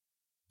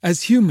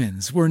As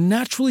humans, we're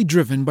naturally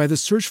driven by the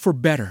search for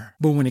better.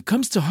 But when it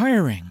comes to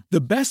hiring,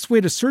 the best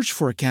way to search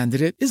for a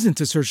candidate isn't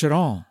to search at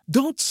all.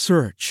 Don't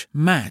search,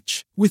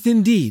 match with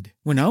Indeed.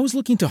 When I was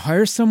looking to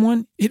hire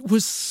someone, it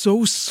was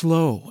so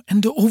slow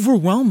and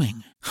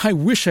overwhelming. I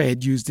wish I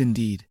had used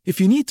Indeed.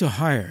 If you need to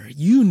hire,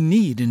 you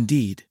need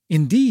Indeed.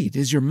 Indeed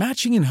is your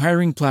matching and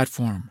hiring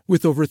platform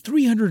with over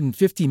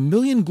 350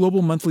 million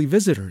global monthly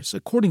visitors,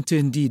 according to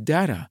Indeed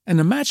data, and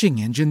a matching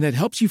engine that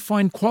helps you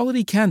find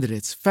quality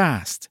candidates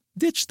fast.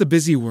 Ditch the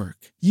busy work.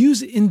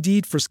 Use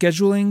Indeed for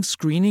scheduling,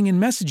 screening,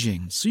 and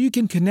messaging so you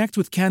can connect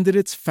with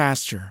candidates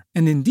faster.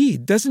 And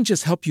Indeed doesn't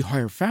just help you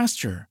hire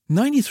faster.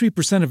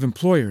 93% of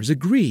employers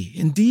agree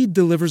Indeed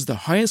delivers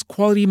the highest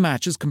quality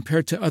matches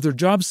compared to other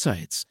job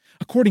sites,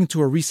 according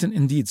to a recent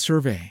Indeed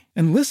survey.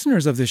 And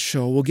listeners of this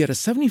show will get a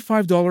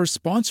 $75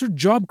 sponsored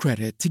job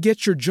credit to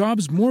get your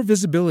jobs more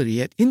visibility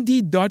at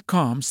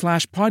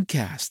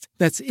Indeed.com/podcast.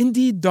 That's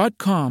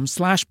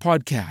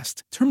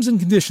Indeed.com/podcast. Terms and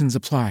conditions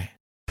apply.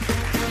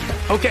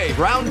 Okay,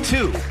 round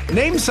two.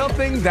 Name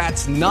something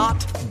that's not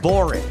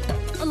boring.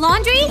 A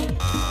laundry?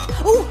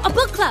 Ooh, a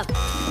book club.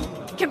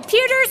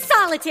 Computer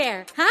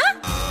solitaire, huh?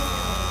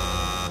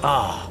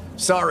 Ah,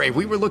 sorry,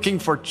 we were looking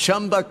for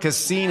Chumba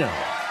Casino.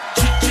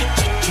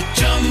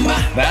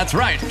 That's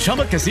right,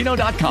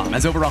 ChumbaCasino.com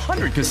has over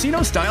 100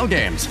 casino-style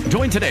games.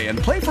 Join today and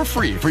play for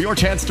free for your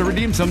chance to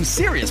redeem some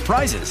serious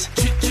prizes.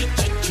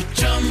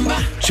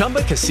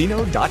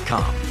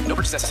 ChumbaCasino.com. No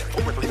purchase necessary.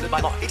 Void where prohibited by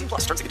law. 18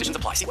 plus. Terms and conditions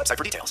apply. See website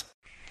for details.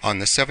 On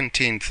the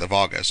 17th of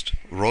August,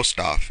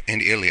 Rostov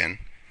and Ilyin,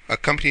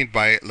 accompanied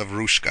by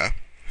Lavrushka,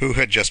 who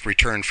had just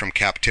returned from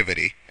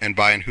captivity, and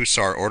by an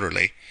hussar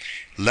orderly,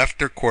 left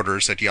their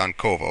quarters at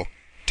Yankovo,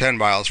 10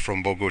 miles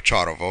from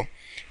Bogucharovo,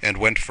 and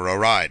went for a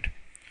ride.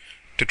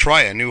 To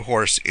try a new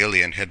horse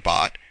Ilyin had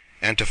bought,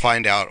 and to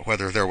find out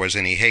whether there was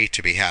any hay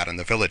to be had in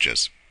the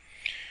villages.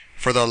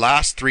 For the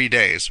last 3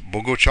 days,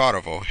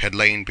 Bogucharovo had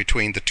lain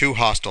between the two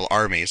hostile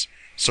armies,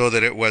 so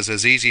that it was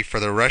as easy for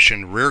the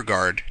Russian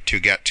rearguard to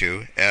get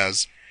to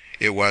as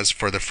it was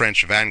for the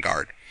French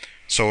vanguard.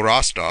 So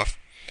Rostov,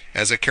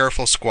 as a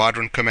careful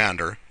squadron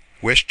commander,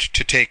 wished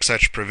to take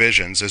such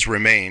provisions as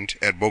remained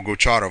at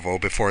Bogucharovo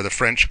before the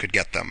French could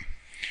get them.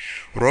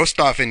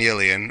 Rostov and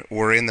Ilyin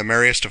were in the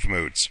merriest of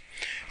moods.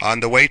 On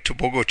the way to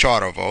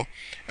Bogucharovo,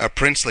 a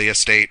princely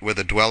estate with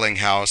a dwelling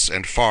house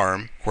and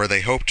farm where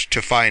they hoped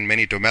to find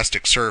many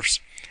domestic serfs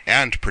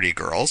and pretty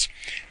girls,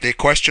 they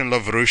questioned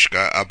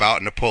Lavrushka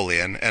about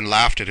Napoleon and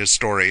laughed at his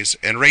stories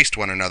and raced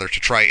one another to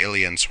try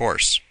Ilyin's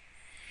horse.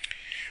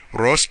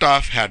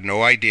 Rostov had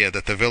no idea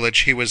that the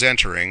village he was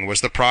entering was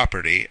the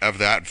property of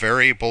that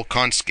very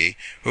Bolkonsky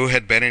who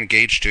had been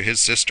engaged to his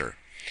sister.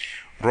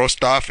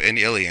 Rostov and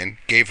Ilyin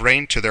gave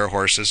rein to their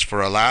horses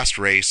for a last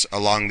race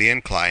along the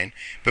incline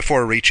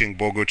before reaching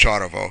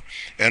Bogucharovo,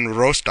 and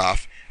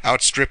Rostov,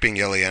 outstripping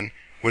Ilyin,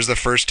 was the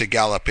first to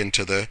gallop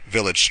into the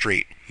village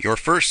street. "You're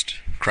first,"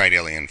 cried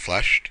Ilyin,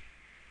 flushed.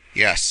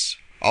 "Yes,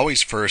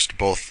 always first,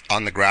 both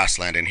on the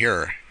grassland and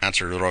here,"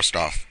 answered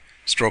Rostov,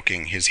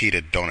 stroking his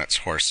heated Donet's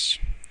horse.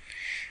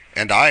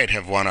 "And I'd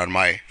have won on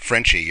my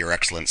Frenchie, your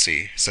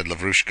excellency," said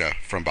Lavrushka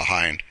from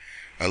behind,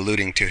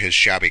 alluding to his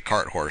shabby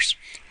cart horse,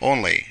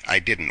 "only I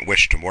didn't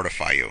wish to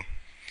mortify you."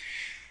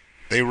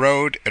 They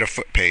rode at a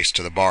foot-pace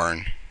to the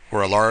barn,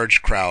 where a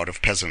large crowd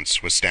of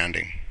peasants was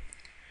standing.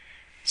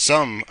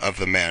 Some of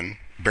the men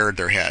bared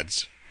their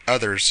heads,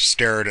 others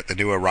stared at the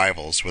new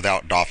arrivals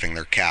without doffing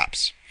their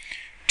caps.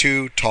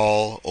 2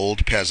 tall,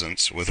 old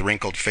peasants with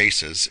wrinkled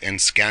faces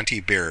and scanty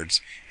beards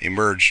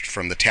emerged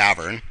from the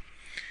tavern,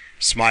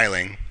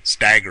 smiling,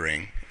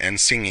 staggering, and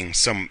singing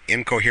some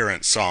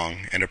incoherent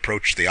song, and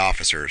approached the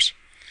officers.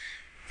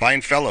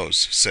 "Fine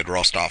fellows," said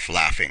Rostov,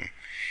 laughing.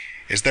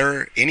 "Is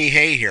there any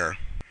hay here?"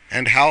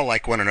 "And how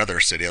like one another,"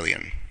 said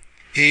Ilyin.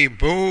 "A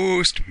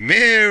most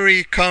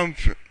merry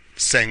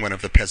sang one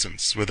of the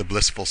peasants with a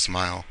blissful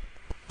smile.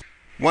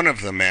 One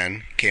of the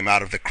men came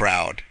out of the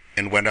crowd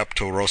and went up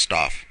to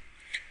Rostov.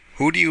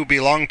 "Who do you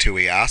belong to?"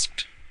 he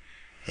asked.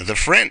 "The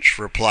French,"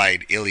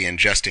 replied Ilyin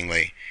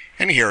jestingly,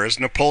 "and here is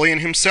Napoleon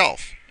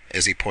himself,"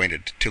 as he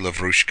pointed to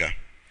Lavrushka.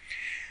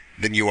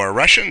 "Then you are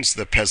Russians?"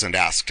 the peasant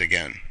asked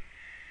again.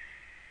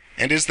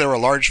 "And is there a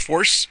large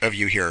force of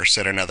you here?"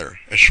 said another,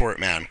 a short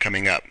man,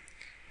 coming up.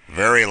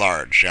 "Very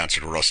large,"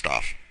 answered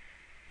Rostov.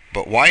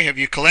 "But why have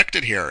you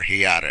collected here?"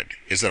 he added.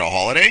 "Is it a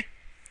holiday?"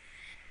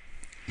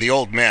 "The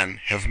old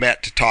men have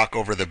met to talk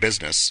over the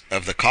business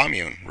of the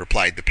commune,"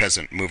 replied the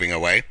peasant, moving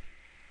away.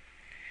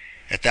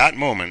 At that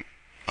moment,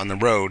 on the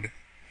road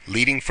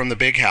leading from the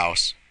big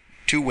house,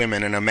 2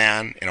 women and a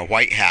man in a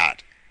white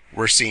hat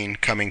were seen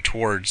coming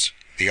towards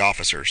the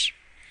officers.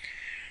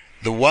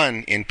 "The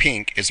one in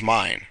pink is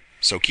mine,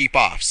 so keep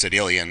off," said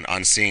Ilyin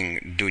on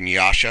seeing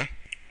Dunyasha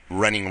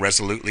running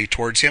resolutely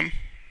towards him.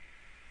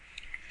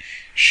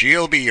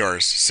 "She'll be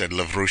yours," said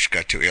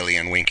Lavrushka to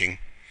Ilyin, winking.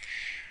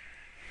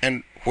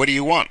 "And what do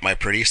you want, my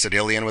pretty?" said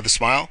Ilyin with a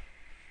smile.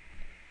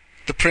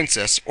 "The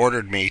princess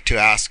ordered me to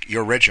ask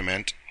your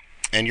regiment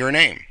and your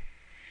name.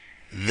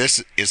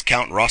 This is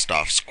Count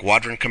Rostov,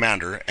 squadron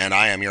commander, and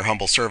I am your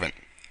humble servant."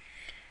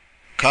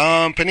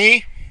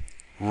 "Company!"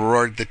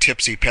 roared the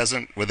tipsy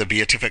peasant with a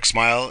beatific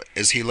smile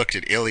as he looked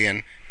at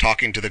Ilyin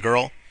talking to the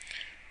girl.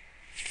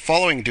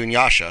 Following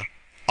Dunyasha,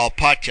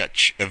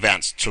 Alpatych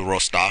advanced to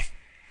Rostov,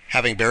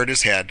 having bared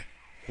his head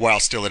while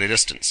still at a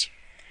distance.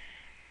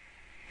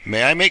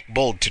 "May I make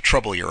bold to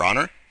trouble your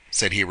honor?"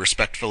 said he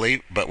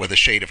respectfully, but with a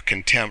shade of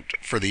contempt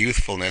for the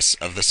youthfulness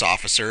of this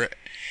officer,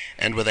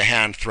 and with a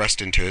hand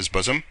thrust into his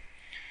bosom.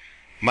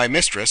 "My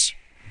mistress,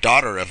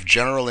 daughter of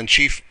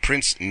General-in-Chief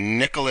Prince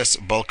Nicholas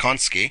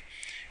Bolkonsky,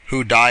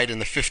 who died in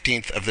the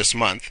 15th of this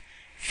month,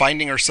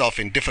 finding herself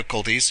in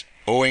difficulties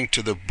owing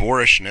to the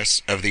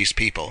boorishness of these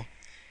people,"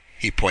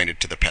 he pointed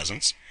to the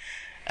peasants,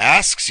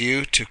 "asks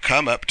you to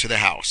come up to the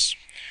house.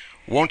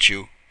 Won't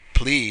you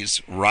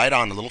please ride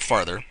on a little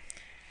farther,"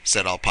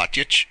 said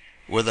Alpatych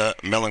with a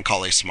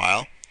melancholy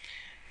smile,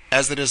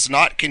 "as it is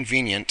not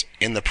convenient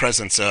in the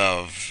presence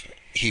of—"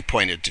 he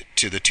pointed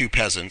to the two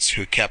peasants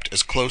who kept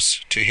as close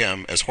to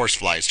him as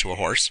horseflies to a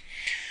horse.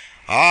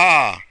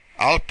 "Ah,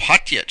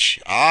 Alpatych!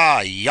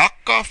 Ah,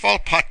 Yakov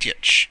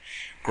Alpatych!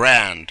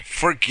 Grand!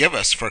 Forgive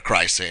us for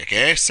Christ's sake,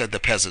 eh?" said the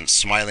peasants,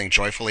 smiling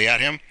joyfully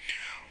at him.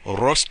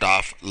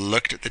 Rostov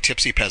looked at the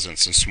tipsy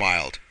peasants and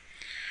smiled.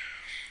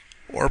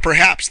 "Or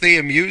perhaps they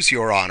amuse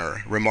your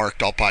honor,"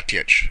 remarked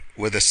Alpatych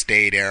with a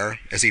staid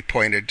air as he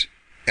pointed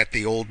at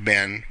the old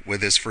men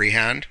with his free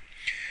hand.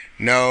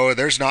 "No,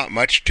 there's not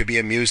much to be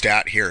amused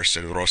at here,"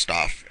 said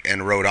Rostov,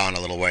 and rode on a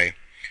little way.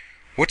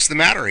 "What's the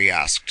matter?" he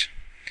asked.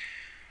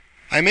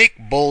 "I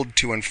make bold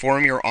to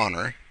inform your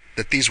honor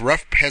that these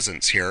rough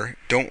peasants here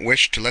don't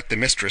wish to let the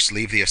mistress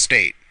leave the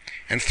estate,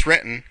 and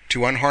threaten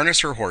to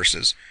unharness her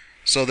horses,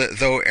 so that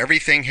though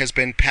everything has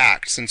been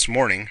packed since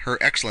morning, Her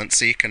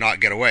Excellency cannot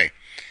get away."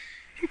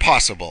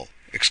 "Impossible!"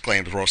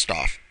 exclaimed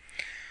Rostov.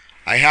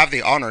 "I have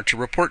the honor to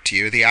report to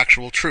you the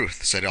actual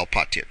truth," said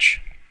Alpatych.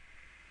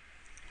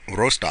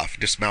 Rostov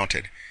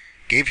dismounted,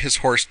 gave his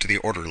horse to the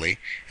orderly,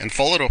 and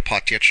followed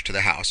Alpatych to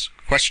the house,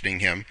 questioning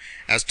him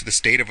as to the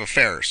state of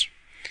affairs.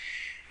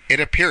 It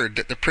appeared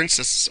that the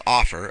princess's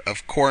offer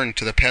of corn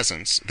to the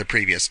peasants the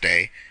previous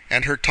day,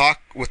 and her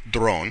talk with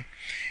Dron,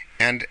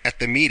 and at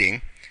the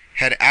meeting,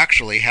 had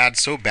actually had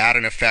so bad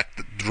an effect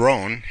that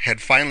Dron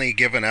had finally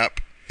given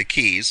up the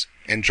keys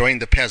and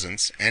joined the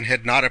peasants, and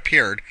had not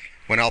appeared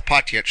when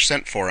Alpatych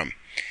sent for him,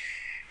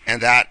 and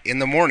that in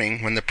the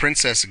morning when the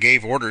princess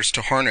gave orders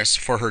to harness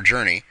for her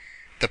journey,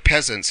 the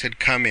peasants had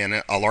come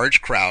in a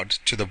large crowd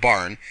to the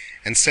barn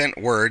and sent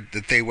word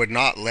that they would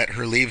not let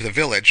her leave the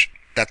village,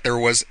 that there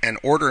was an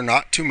order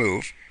not to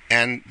move,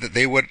 and that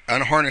they would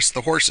unharness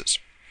the horses.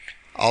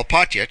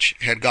 Alpatych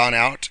had gone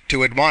out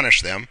to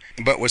admonish them,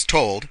 but was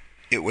told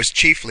it was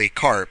chiefly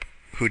Karp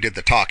who did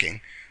the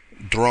talking,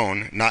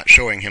 Dron not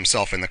showing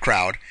himself in the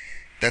crowd,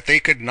 that they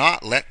could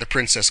not let the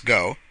princess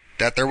go,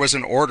 that there was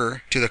an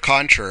order to the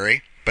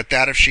contrary, but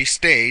that if she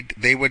stayed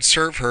they would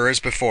serve her as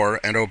before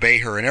and obey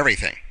her in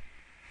everything.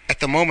 At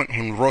the moment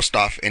when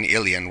Rostov and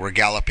Ilyin were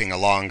galloping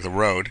along the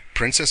road,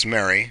 Princess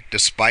Mary,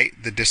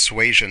 despite the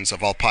dissuasions of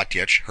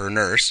Alpatych, her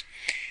nurse,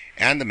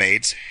 and the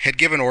maids, had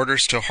given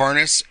orders to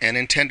harness and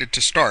intended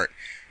to start,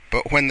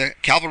 but when the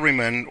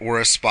cavalrymen were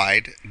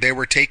espied, they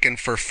were taken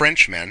for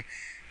Frenchmen,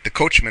 the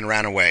coachman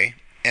ran away,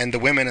 and the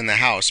women in the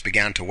house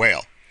began to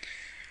wail.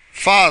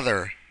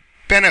 "Father!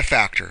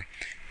 Benefactor!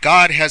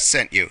 God has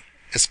sent you!"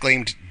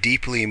 exclaimed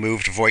deeply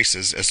moved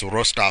voices as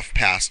Rostov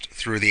passed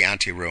through the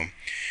anteroom.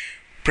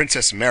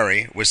 Princess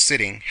Mary was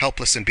sitting,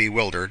 helpless and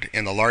bewildered,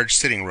 in the large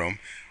sitting room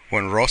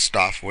when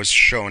Rostov was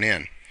shown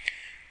in.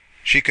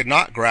 She could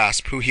not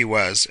grasp who he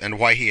was and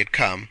why he had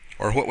come,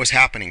 or what was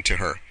happening to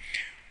her.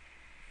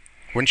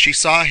 When she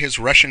saw his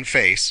Russian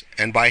face,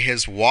 and by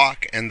his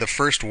walk and the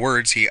first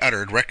words he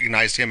uttered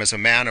recognized him as a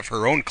man of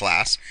her own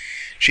class,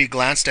 she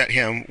glanced at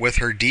him with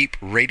her deep,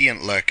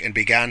 radiant look and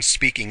began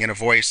speaking in a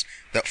voice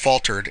that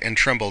faltered and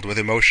trembled with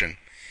emotion.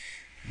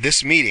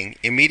 This meeting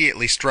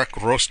immediately struck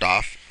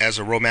Rostov as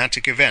a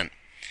romantic event.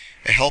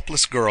 A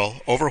helpless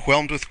girl,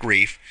 overwhelmed with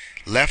grief,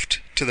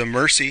 left to the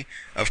mercy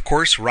of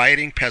coarse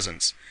rioting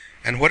peasants.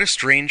 And what a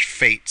strange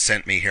fate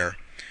sent me here.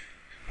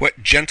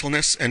 What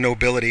gentleness and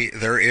nobility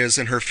there is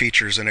in her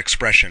features and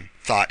expression,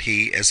 thought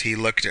he as he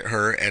looked at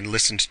her and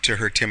listened to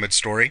her timid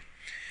story.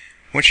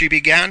 When she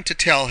began to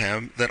tell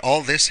him that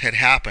all this had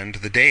happened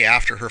the day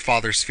after her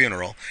father's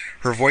funeral,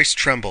 her voice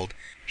trembled.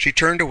 She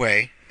turned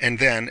away, and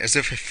then, as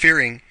if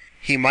fearing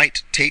he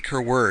might take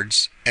her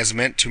words as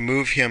meant to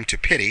move him to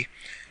pity,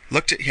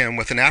 looked at him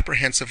with an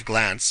apprehensive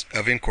glance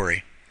of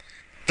inquiry.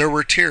 There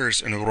were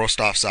tears in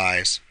Rostov's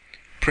eyes.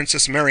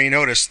 Princess Mary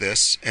noticed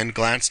this and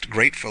glanced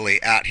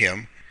gratefully at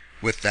him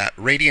with that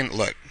radiant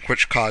look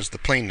which caused the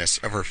plainness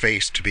of her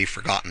face to be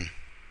forgotten.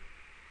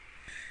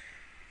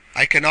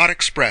 "I cannot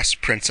express,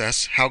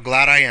 Princess, how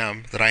glad I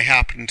am that I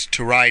happened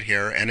to ride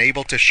here and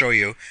able to show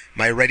you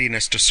my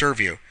readiness to serve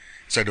you,"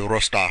 said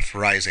Rostov,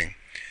 rising.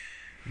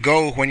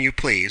 "Go when you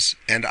please,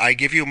 and I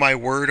give you my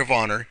word of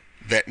honor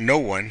that no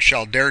one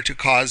shall dare to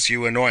cause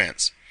you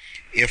annoyance,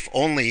 if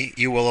only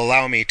you will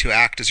allow me to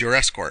act as your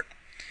escort."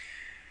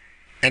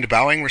 And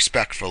bowing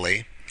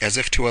respectfully, As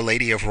if to a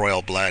lady of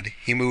royal blood,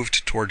 he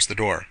moved towards the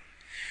door.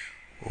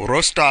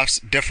 Rostov's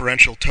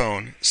deferential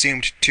tone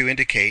seemed to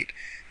indicate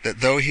that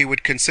though he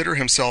would consider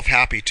himself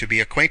happy to be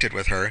acquainted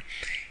with her,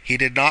 he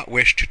did not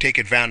wish to take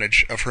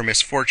advantage of her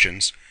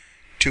misfortunes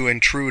to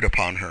intrude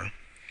upon her.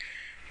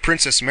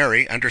 Princess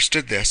Mary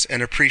understood this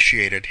and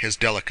appreciated his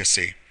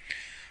delicacy.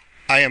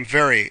 "I am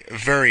very,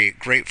 very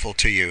grateful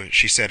to you,"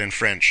 she said in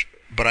French,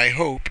 "but I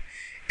hope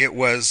it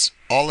was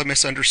all a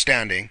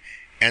misunderstanding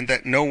and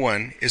that no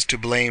one is to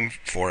blame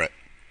for it."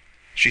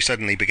 She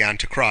suddenly began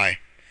to cry.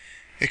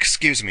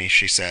 "Excuse me,"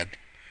 she said.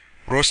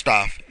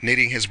 Rostov,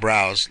 knitting his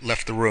brows,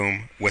 left the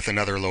room with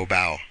another low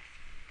bow.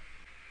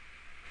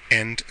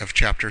 End of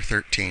chapter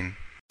 13.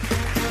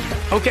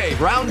 Okay,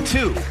 round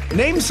 2.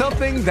 Name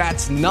something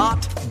that's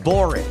not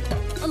boring.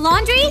 A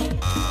laundry?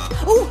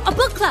 Ooh, a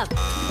book club.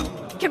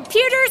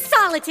 Computer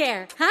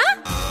solitaire,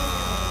 huh?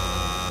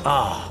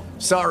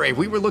 Sorry,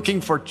 we were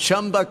looking for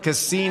Chumba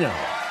Casino.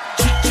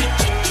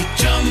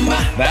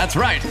 That's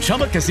right.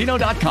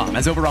 ChumbaCasino.com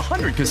has over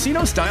 100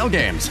 casino-style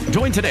games.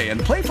 Join today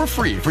and play for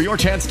free for your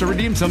chance to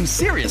redeem some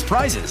serious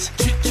prizes.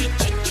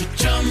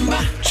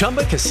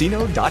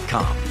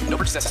 ChumbaCasino.com. No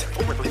purchase necessary.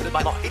 Void where prohibited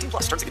by law.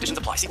 18+. Terms and conditions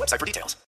apply. See website for details.